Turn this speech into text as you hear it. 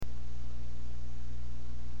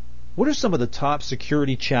What are some of the top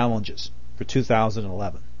security challenges for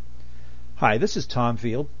 2011? Hi, this is Tom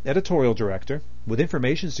Field, Editorial Director with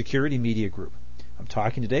Information Security Media Group. I'm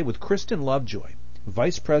talking today with Kristen Lovejoy,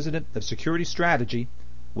 Vice President of Security Strategy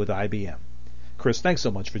with IBM. Chris, thanks so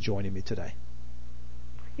much for joining me today.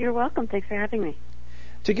 You're welcome. Thanks for having me.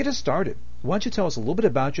 To get us started, why don't you tell us a little bit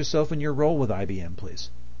about yourself and your role with IBM, please?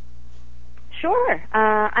 Sure.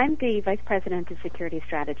 I'm the Vice President of Security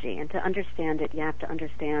Strategy, and to understand it, you have to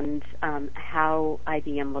understand how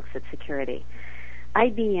IBM looks at security.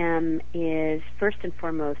 IBM is first and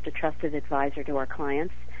foremost a trusted advisor to our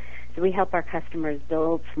clients. So we help our customers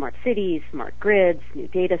build smart cities, smart grids, new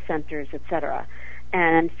data centers, etc.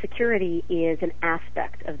 And security is an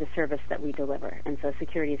aspect of the service that we deliver, and so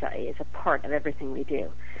security is a part of everything we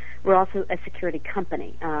do. We're also a security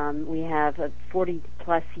company. We have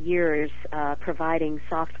 40-plus years providing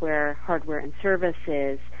software, hardware, and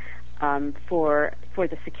services for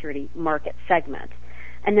the security market segment.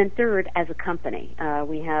 And then third, as a company,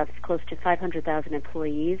 we have close to 500,000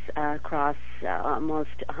 employees across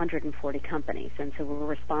almost 140 companies, and so we're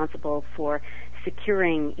responsible for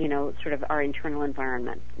securing, sort of our internal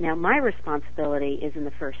environment. Now, my responsibility is in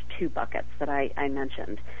the first two buckets that I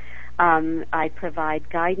mentioned. I provide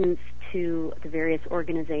guidance to the various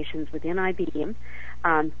organizations within IBM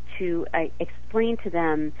to explain to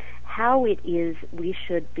them how it is we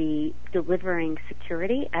should be delivering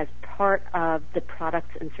security as part of the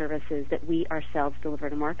products and services that we ourselves deliver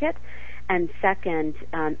to market. And second,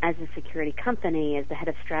 as a security company, as the head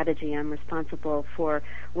of strategy, I'm responsible for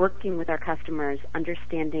working with our customers,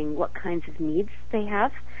 understanding what kinds of needs they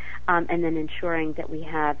have, and then ensuring that we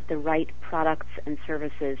have the right products and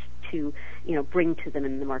services to, bring to them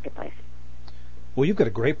in the marketplace. Well, you've got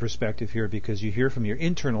a great perspective here because you hear from your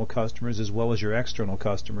internal customers as well as your external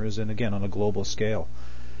customers, and again, on a global scale.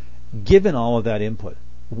 Given all of that input,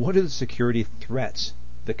 what are the security threats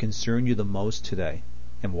that concern you the most today,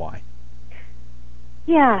 and why?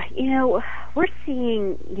 Yeah, we're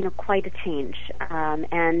seeing, quite a change,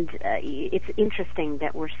 and it's interesting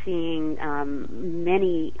that we're seeing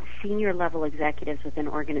many senior-level executives within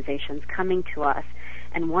organizations coming to us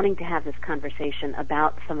and wanting to have this conversation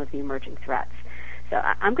about some of the emerging threats. So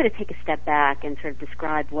I'm going to take a step back and sort of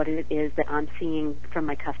describe what it is that I'm seeing from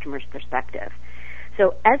my customer's perspective.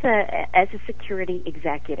 So as a security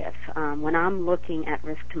executive, when I'm looking at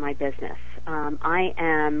risk to my business,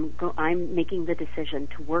 I'm making the decision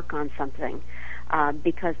to work on something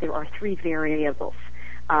because there are three variables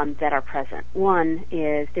that are present. One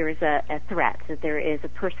is there is a threat, that there is a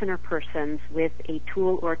person or persons with a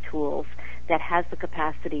tool or tools that has the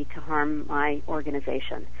capacity to harm my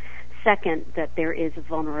organization. Second, that there is a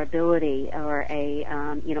vulnerability or a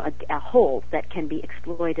hole that can be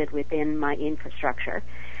exploited within my infrastructure.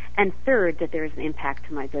 And third, that there is an impact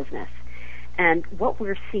to my business. And what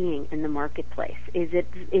we're seeing in the marketplace is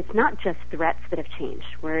it's not just threats that have changed.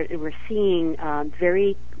 We're seeing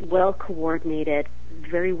very well coordinated,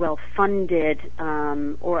 very well funded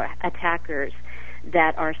or attackers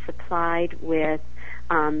that are supplied with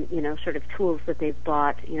sort of tools that they've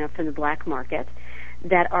bought from the black market,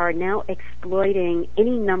 that are now exploiting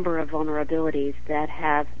any number of vulnerabilities that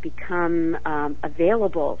have become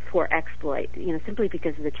available for exploit, simply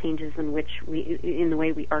because of the changes in the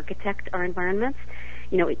way we architect our environments.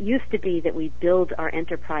 It used to be that we build our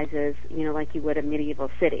enterprises, like you would a medieval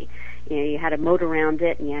city. You had a moat around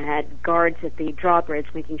it, and you had guards at the drawbridge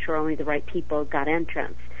making sure only the right people got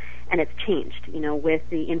entrance. And it's changed, with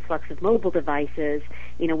the influx of mobile devices.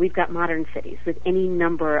 We've got modern cities with any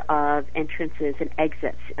number of entrances and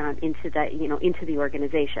exits into the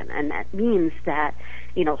organization, and that means that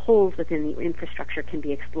holes within the infrastructure can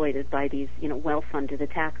be exploited by these well-funded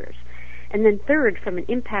attackers. And then third, from an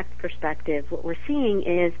impact perspective, what we're seeing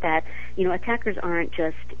is that, attackers aren't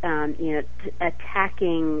just,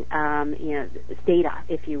 attacking, data,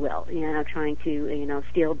 if you will, trying to,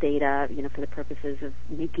 steal data, for the purposes of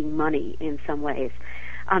making money in some ways.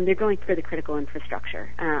 They're going for the critical infrastructure,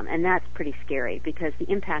 and that's pretty scary because the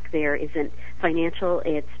impact there isn't financial,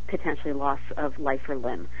 it's potentially loss of life or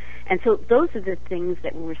limb. And so those are the things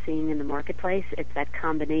that we're seeing in the marketplace. It's that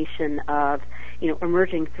combination of,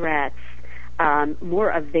 emerging threats,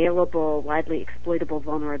 more available, widely exploitable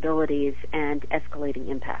vulnerabilities, and escalating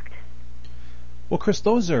impact. Well, Chris,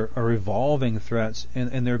 those are evolving threats,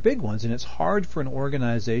 and they're big ones, and it's hard for an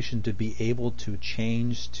organization to be able to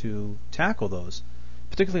change to tackle those,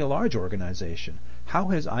 particularly a large organization. How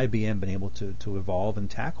has IBM been able to evolve and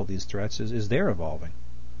tackle these threats as they're evolving?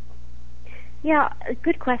 Yeah,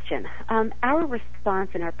 good question. Our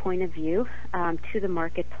response and our point of view to the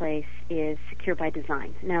marketplace is secure by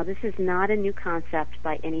design. Now, this is not a new concept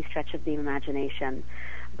by any stretch of the imagination,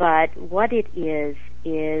 but what it is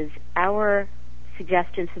our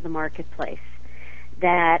suggestion to the marketplace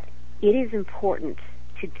that it is important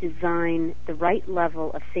to design the right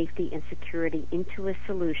level of safety and security into a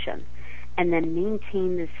solution and then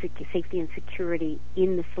maintain the safety and security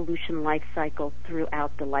in the solution life cycle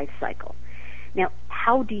throughout the life cycle. Now,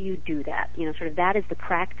 how do you do that? Sort of that is the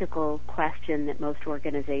practical question that most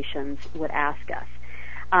organizations would ask us.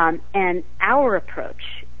 And our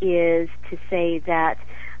approach is to say that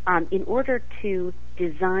in order to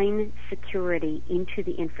design security into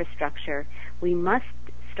the infrastructure, we must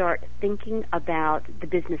start thinking about the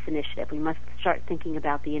business initiative. We must start thinking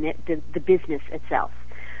about the business itself.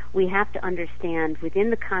 We have to understand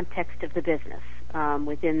within the context of the business,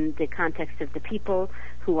 within the context of the people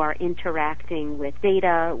who are interacting with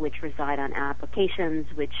data, which reside on applications,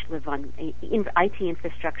 which live on IT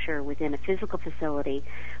infrastructure within a physical facility,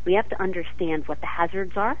 we have to understand what the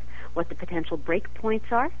hazards are, what the potential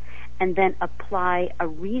breakpoints are, and then apply a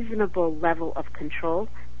reasonable level of control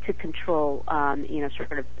to control,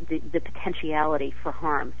 sort of the potentiality for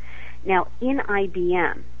harm. Now, in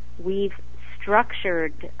IBM, we've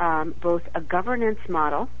structured both a governance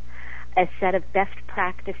model, a set of best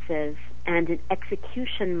practices, and an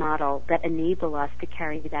execution model that enable us to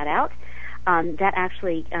carry that out. That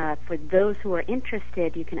actually, for those who are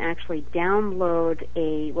interested, you can actually download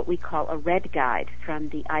what we call a red guide from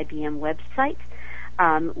the IBM website.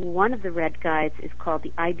 One of the red guides is called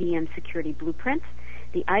the IBM Security Blueprint.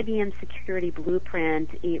 The IBM Security Blueprint,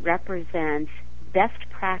 it represents best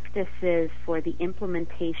practices for the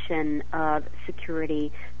implementation of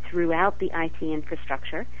security throughout the IT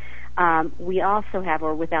infrastructure. We also have,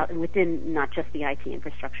 within not just the IT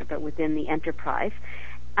infrastructure, but within the enterprise.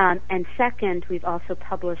 And second, we've also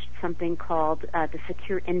published something called the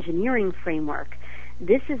Secure Engineering Framework.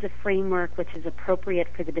 This is a framework which is appropriate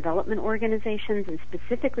for the development organizations and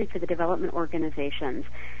specifically for the development organizations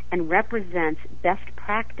and represents best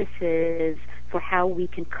practices for how we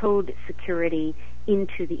can code security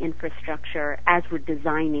into the infrastructure as we're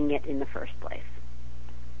designing it in the first place.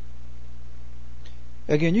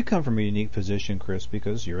 Again, you come from a unique position, Chris,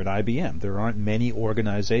 because you're at IBM. There aren't many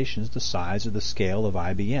organizations the size or the scale of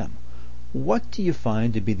IBM. What do you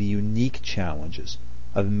find to be the unique challenges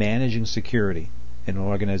of managing security in an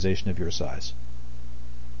organization of your size?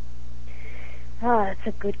 Oh, that's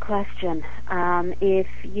a good question. If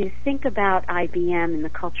you think about IBM and the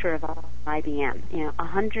culture of IBM,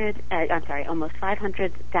 almost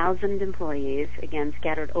 500,000 employees, again,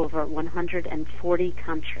 scattered over 140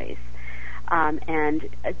 countries. And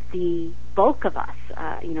the bulk of us,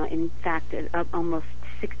 in fact, almost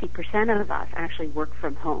 60% of us actually work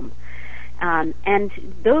from home. And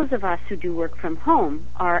those of us who do work from home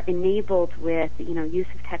are enabled with, use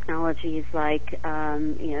of technologies like,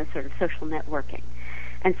 sort of social networking.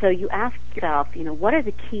 And so you ask yourself, what are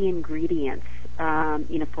the key ingredients,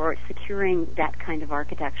 for securing that kind of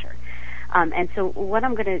architecture? And so what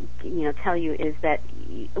I'm going to, tell you is that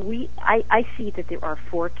I see that there are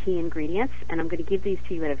 4 key ingredients, and I'm going to give these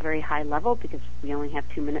to you at a very high level because we only have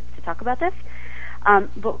 2 minutes to talk about this.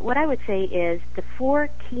 But what I would say is the 4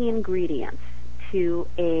 key ingredients to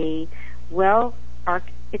a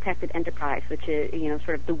well-architected enterprise, which is,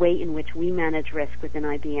 sort of the way in which we manage risk within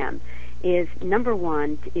IBM, is number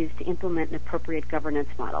 1 is to implement an appropriate governance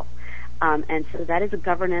model. And so that is a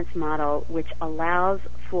governance model which allows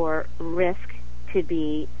for risk to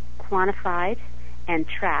be quantified and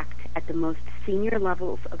tracked at the most senior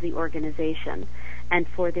levels of the organization, and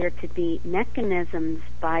for there to be mechanisms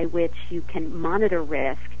by which you can monitor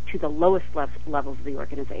risk to the lowest levels of the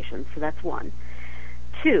organization. So that's 1.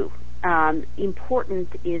 2,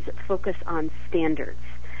 important is focus on standards.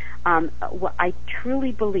 I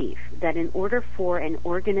truly believe that in order for an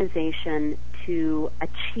organization to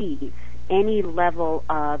achieve any level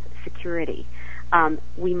of security,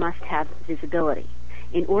 we must have visibility.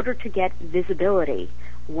 In order to get visibility,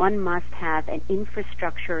 one must have an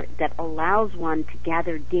infrastructure that allows one to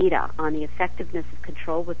gather data on the effectiveness of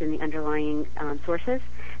control within the underlying sources.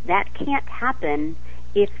 That can't happen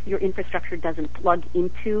if your infrastructure doesn't plug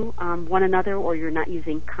into one another or you're not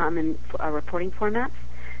using common reporting formats.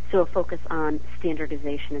 So a focus on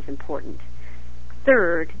standardization is important.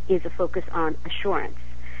 Third is a focus on assurance.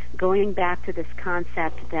 Going back to this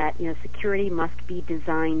concept that security must be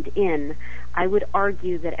designed in, I would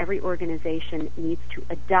argue that every organization needs to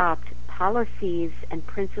adopt policies and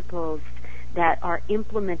principles that are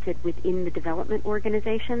implemented within the development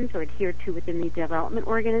organizations or adhered to within the development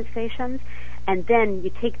organizations, And then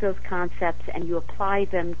you take those concepts and you apply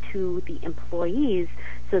them to the employees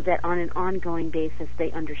so that on an ongoing basis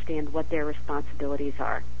they understand what their responsibilities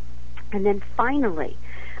are. And then finally,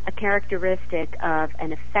 a characteristic of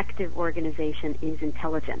an effective organization is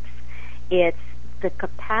intelligence. It's the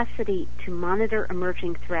capacity to monitor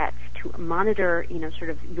emerging threats, to monitor,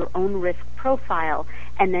 sort of your own risk profile,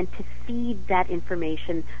 and then to feed that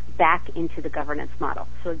information back into the governance model.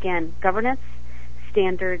 So again, governance,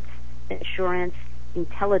 standards, assurance,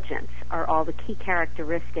 intelligence are all the key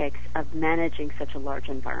characteristics of managing such a large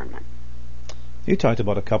environment. You talked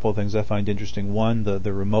about a couple of things I find interesting. One,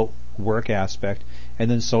 the remote work aspect,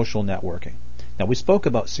 and then social networking. Now, we spoke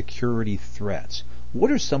about security threats. What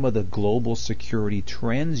are some of the global security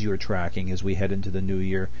trends you're tracking as we head into the new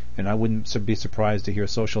year? And I wouldn't be surprised to hear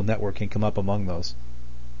social networking come up among those.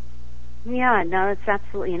 Yeah, no, it's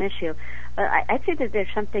absolutely an issue. I'd say that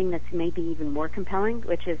there's something that's maybe even more compelling,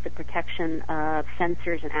 which is the protection of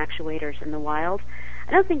sensors and actuators in the wild.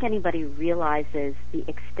 I don't think anybody realizes the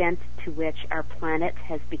extent to which our planet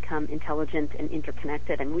has become intelligent and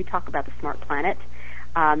interconnected. And we talk about the smart planet,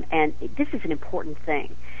 and this is an important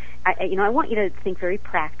thing. I want you to think very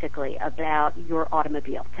practically about your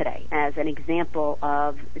automobile today as an example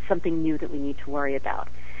of something new that we need to worry about.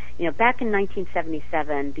 Back in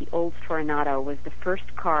 1977, the Olds Toronado was the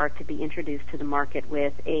first car to be introduced to the market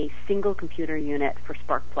with a single computer unit for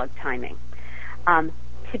spark plug timing.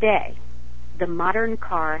 Today, the modern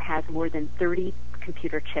car has more than 30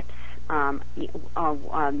 computer chips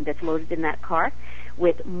that's loaded in that car,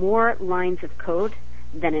 with more lines of code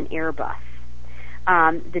than an Airbus.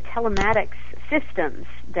 The telematics systems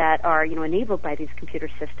that are, enabled by these computer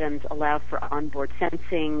systems allow for onboard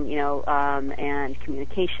sensing, and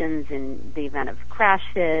communications in the event of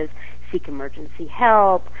crashes, seek emergency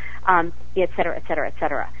help, et cetera, et cetera, et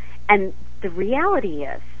cetera. And the reality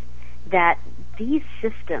is that these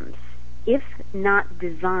systems, if not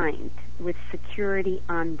designed with security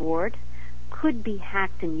on board, could be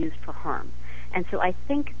hacked and used for harm. And so I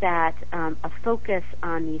think that a focus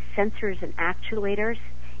on these sensors and actuators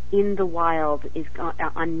in the wild is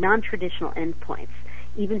on non-traditional endpoints,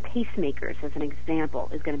 even pacemakers as an example,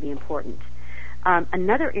 is going to be important.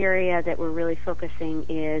 Another area that we're really focusing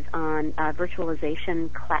is on virtualization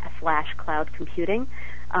 / cloud computing.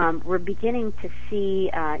 We're beginning to see,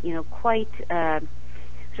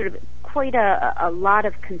 quite a lot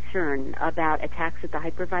of concern about attacks at the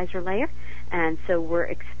hypervisor layer, and so we're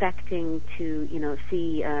expecting to,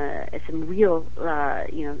 see some real,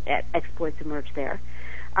 exploits emerge there.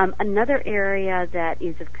 Another area that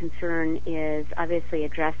is of concern is obviously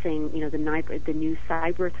addressing, the new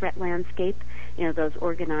cyber threat landscape. Those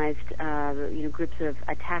organized, groups of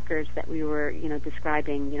attackers that we were,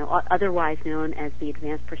 describing, otherwise known as the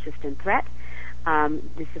advanced persistent threat.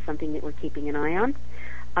 This is something that we're keeping an eye on.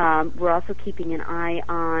 We're also keeping an eye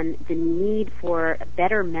on the need for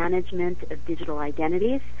better management of digital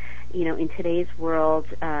identities. In today's world,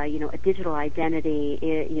 a digital identity,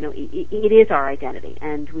 it is our identity,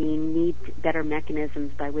 and we need better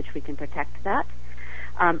mechanisms by which we can protect that.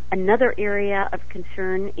 Another area of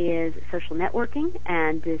concern is social networking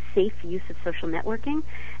and the safe use of social networking.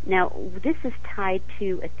 Now, this is tied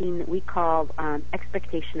to a theme that we call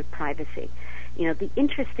expectation of privacy. The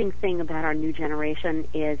interesting thing about our new generation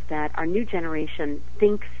is that our new generation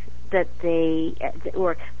thinks that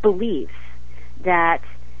or believes that,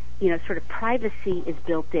 sort of privacy is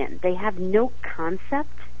built in. They have no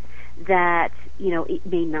concept that, it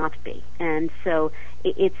may not be. And so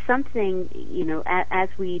it's something, as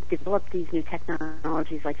we develop these new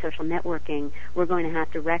technologies like social networking, we're going to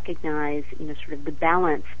have to recognize, sort of the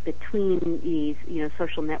balance between these,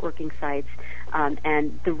 social networking sites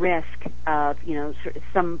and the risk of, sort of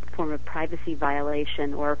some form of privacy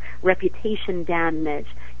violation or reputation damage,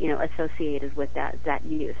 associated with that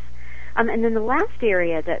use. And then the last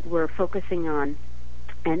area that we're focusing on,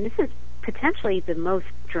 and this is potentially the most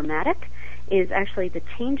dramatic, is actually the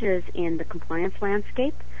changes in the compliance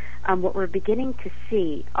landscape. What we're beginning to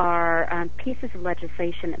see are pieces of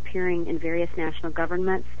legislation appearing in various national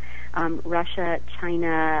governments, Russia,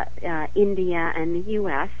 China, India, and the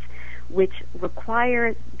U.S., which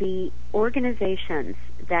require the organizations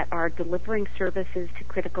that are delivering services to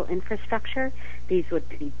critical infrastructure, these would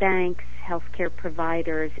be banks, healthcare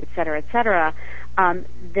providers, et cetera,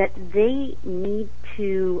 that they need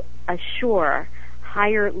to assure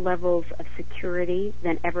higher levels of security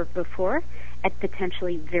than ever before at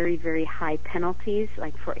potentially very, very high penalties,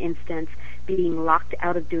 like, for instance, being locked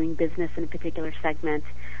out of doing business in a particular segment,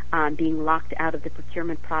 being locked out of the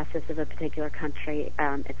procurement process of a particular country,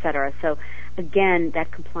 et cetera. So, again,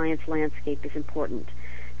 that compliance landscape is important.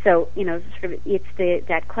 So, sort of it's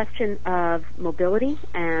that question of mobility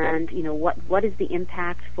and, what is the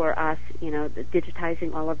impact for us,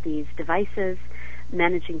 digitizing all of these devices,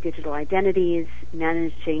 managing digital identities,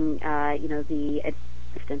 managing, the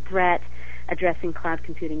existent threat, addressing cloud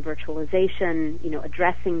computing virtualization,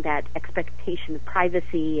 addressing that expectation of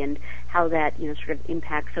privacy and how that, sort of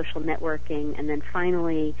impacts social networking, and then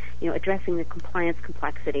finally, addressing the compliance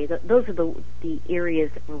complexity. Those are the areas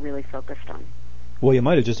that we're really focused on. Well, you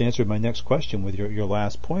might have just answered my next question with your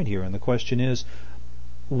last point here, and the question is,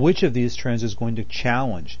 which of these trends is going to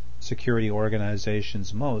challenge security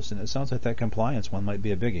organizations most? And it sounds like that compliance one might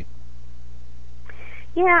be a biggie.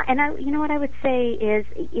 Yeah, and what I would say is,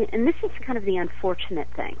 and this is kind of the unfortunate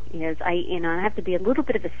thing, is I have to be a little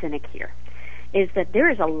bit of a cynic here, is that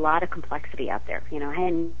there is a lot of complexity out there,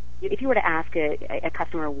 and if you were to ask a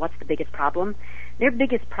customer what's the biggest problem, their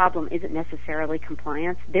biggest problem isn't necessarily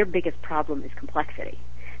compliance. Their biggest problem is complexity.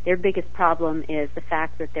 Their biggest problem is the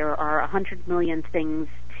fact that there are 100 million things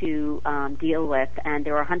to deal with, and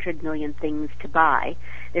there are 100 million things to buy.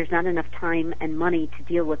 There's not enough time and money to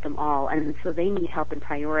deal with them all, and so they need help in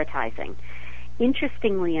prioritizing.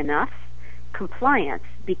 Interestingly enough, compliance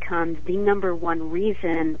becomes the number one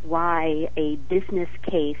reason why a business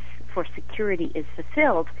case for security is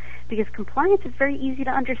fulfilled, because compliance is very easy to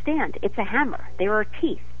understand. It's a hammer. There are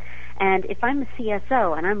teeth. And if I'm a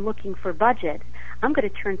CSO and I'm looking for budget, I'm going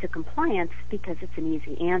to turn to compliance because it's an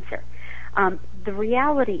easy answer. The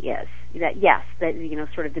reality is that, yes, that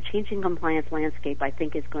sort of the changing compliance landscape, I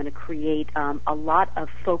think, is going to create a lot of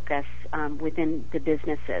focus within the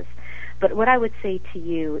businesses. But what I would say to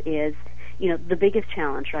you is, the biggest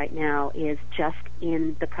challenge right now is just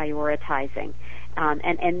in the prioritizing.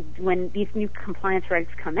 And when these new compliance regs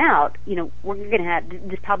come out, we're going to have,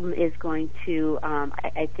 this problem is going to,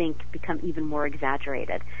 I think, become even more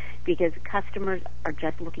exaggerated, because customers are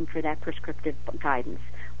just looking for that prescriptive guidance.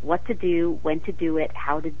 What to do, when to do it,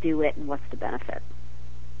 how to do it, and what's the benefit.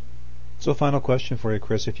 So final question for you,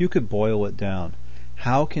 Chris. If you could boil it down,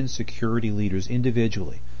 how can security leaders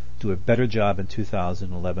individually do a better job in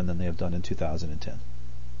 2011 than they have done in 2010?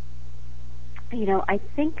 I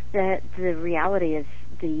think that the reality is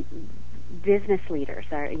the business leaders,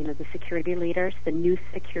 the security leaders, the new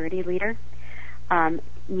security leader,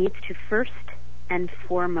 needs to first and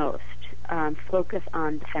foremost focus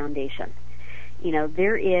on the foundation.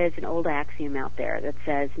 There is an old axiom out there that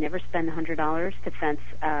says never spend $100 to fence,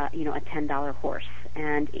 a $10 horse.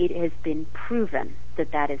 And it has been proven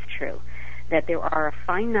that that is true, that there are a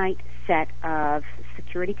finite set of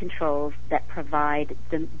security controls that provide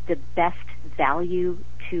the best value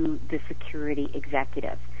to the security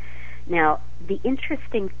executive. Now, the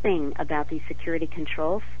interesting thing about these security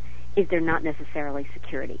controls is they're not necessarily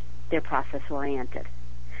security. They're process-oriented.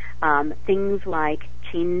 Things like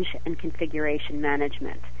change and configuration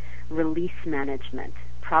management, release management,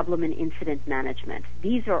 problem and incident management,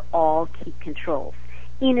 these are all key controls,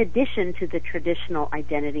 in addition to the traditional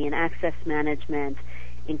identity and access management,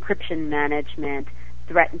 encryption management,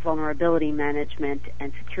 threat and vulnerability management,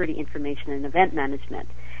 and security information and event management.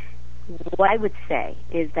 What I would say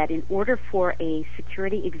is that in order for a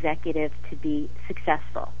security executive to be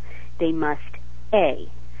successful, they must,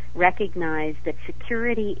 A, recognize that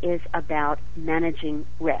security is about managing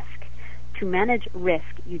risk. To manage risk,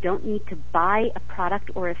 you don't need to buy a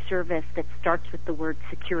product or a service that starts with the word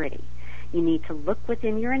security. You need to look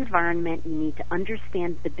within your environment, you need to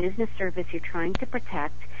understand the business service you're trying to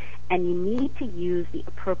protect, and you need to use the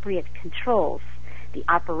appropriate controls, the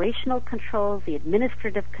operational controls, the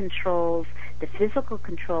administrative controls, the physical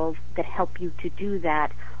controls that help you to do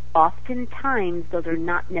that. Oftentimes, those are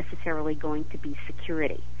not necessarily going to be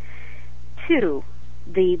security. 2,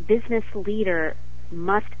 the business leader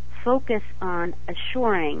must focus on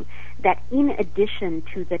assuring that in addition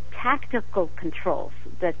to the tactical controls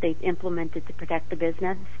that they've implemented to protect the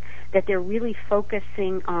business, that they're really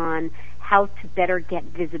focusing on how to better get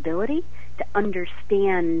visibility, to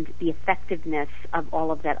understand the effectiveness of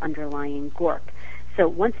all of that underlying GORP. So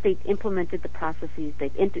once they've implemented the processes,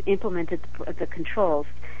 they've implemented the controls,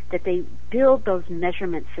 that they build those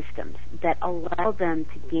measurement systems that allow them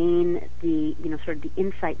to gain the, sort of the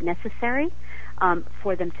insight necessary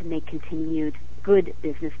for them to make continued good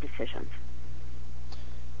business decisions.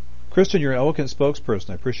 Kristen, you're an eloquent spokesperson.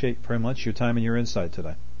 I appreciate very much your time and your insight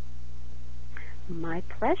today. My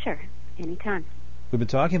pleasure. Anytime. We've been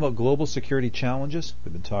talking about global security challenges.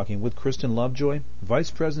 We've been talking with Kristen Lovejoy,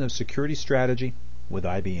 Vice President of Security Strategy with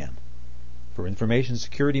IBM. For Information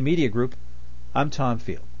Security Media Group, I'm Tom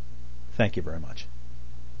Field. Thank you very much.